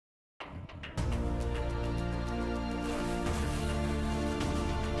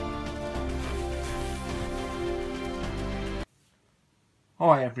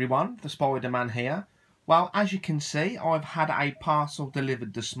Hi everyone, the Spider-Man here. Well, as you can see, I've had a parcel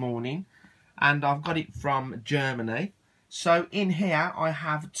delivered this morning and I've got it from Germany. So in here I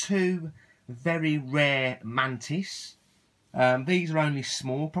have two very rare Mantis. These are only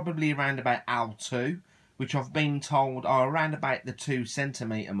small, probably around about L2, which I've been told are around about the 2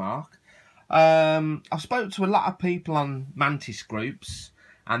 centimetre mark. I spoke to a lot of people on Mantis groups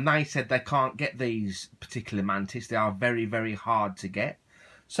and they said they can't get these particular Mantis. They are very, very hard to get.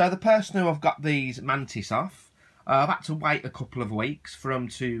 So the person who I've got these Mantis off, I've had to wait a couple of weeks for them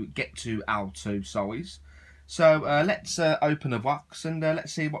to get to L2 size. So let's open a box and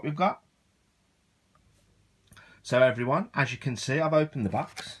let's see what we've got. So everyone, as you can see, I've opened the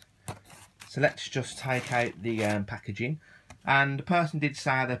box. So let's just take out the packaging. And the person did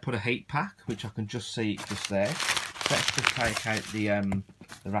say they put a heat pack, which I can just see just there. So let's just take out the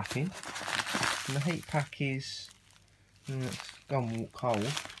wrapping. And the heat pack is it's gone cold.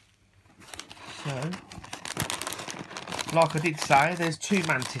 So, like I did say, there's two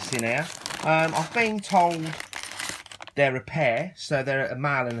Mantis in here. I've been told they're a pair, so they're a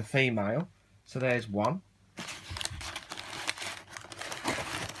male and a female. So there's one.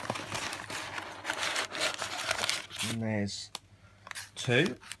 And there's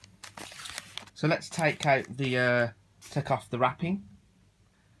two. So let's take out the take off the wrapping.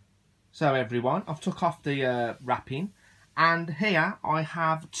 So everyone, I've took off the wrapping, and here I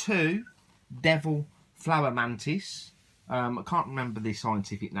have two devil flower mantis. I can't remember the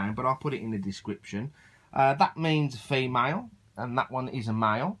scientific name, but I'll put it in the description. That means female, and that one is a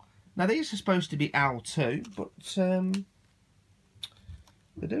male. Now these are supposed to be L2, but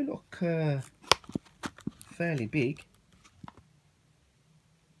they do look fairly big.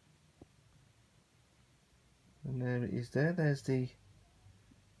 And there it is there. There's the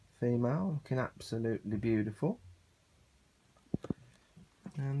female, looking absolutely beautiful.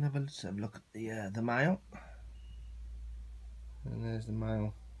 And let's have a look at the male. And there's the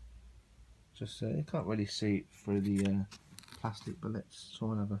male just there. You can't really see it through the plastic, but let's try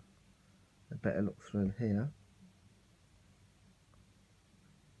and have a better look through here.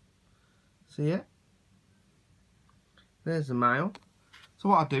 So yeah, there's the male. So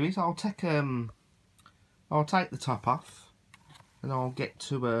what I'll do is I'll take the top off and I'll get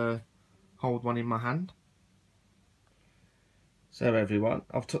to hold one in my hand. So everyone,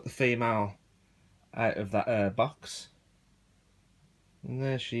 I've took the female out of that box, and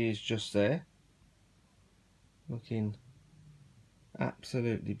there she is just there, looking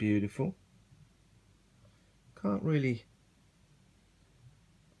absolutely beautiful. Can't really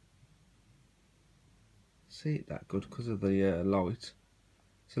see it that good because of the light.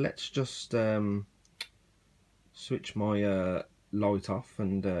 So let's just switch my light off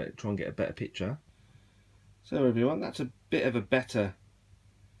and try and get a better picture. So everyone, that's a bit of a better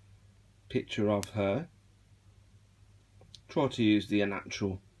picture of her. Try to use the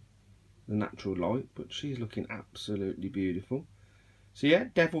natural light, but she's looking absolutely beautiful. So yeah,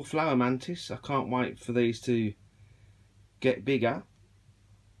 devil flower mantis. I can't wait for these to get bigger.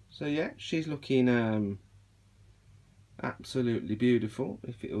 So yeah, she's looking absolutely beautiful.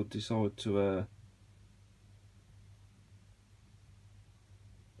 If it'll decide to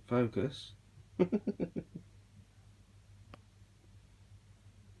focus.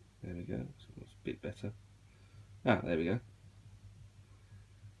 There we go, so it's a bit better. Ah, there we go.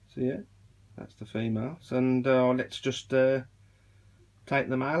 So yeah, that's the female. So, and let's just take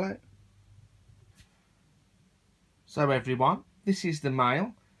the male out. So everyone, this is the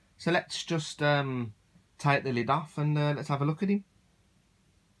male. So let's just take the lid off and let's have a look at him.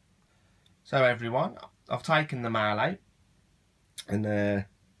 So everyone, I've taken the male out, and there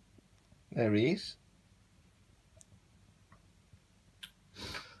he is.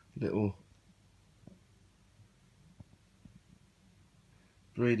 Little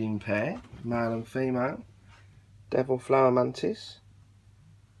breeding pair, male and female, devil flower mantis,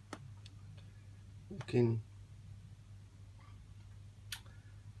 looking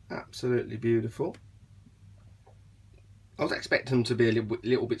absolutely beautiful. I was expecting them to be a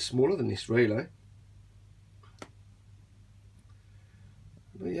little bit smaller than this, really.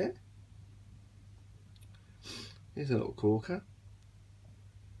 But yeah, here's a little corker.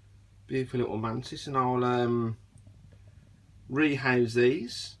 Beautiful little mantis, and I'll rehouse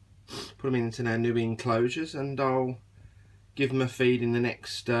these, put them into their new enclosures, and I'll give them a feed in the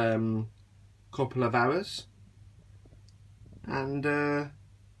next couple of hours. And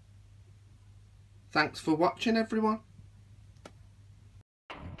thanks for watching, everyone.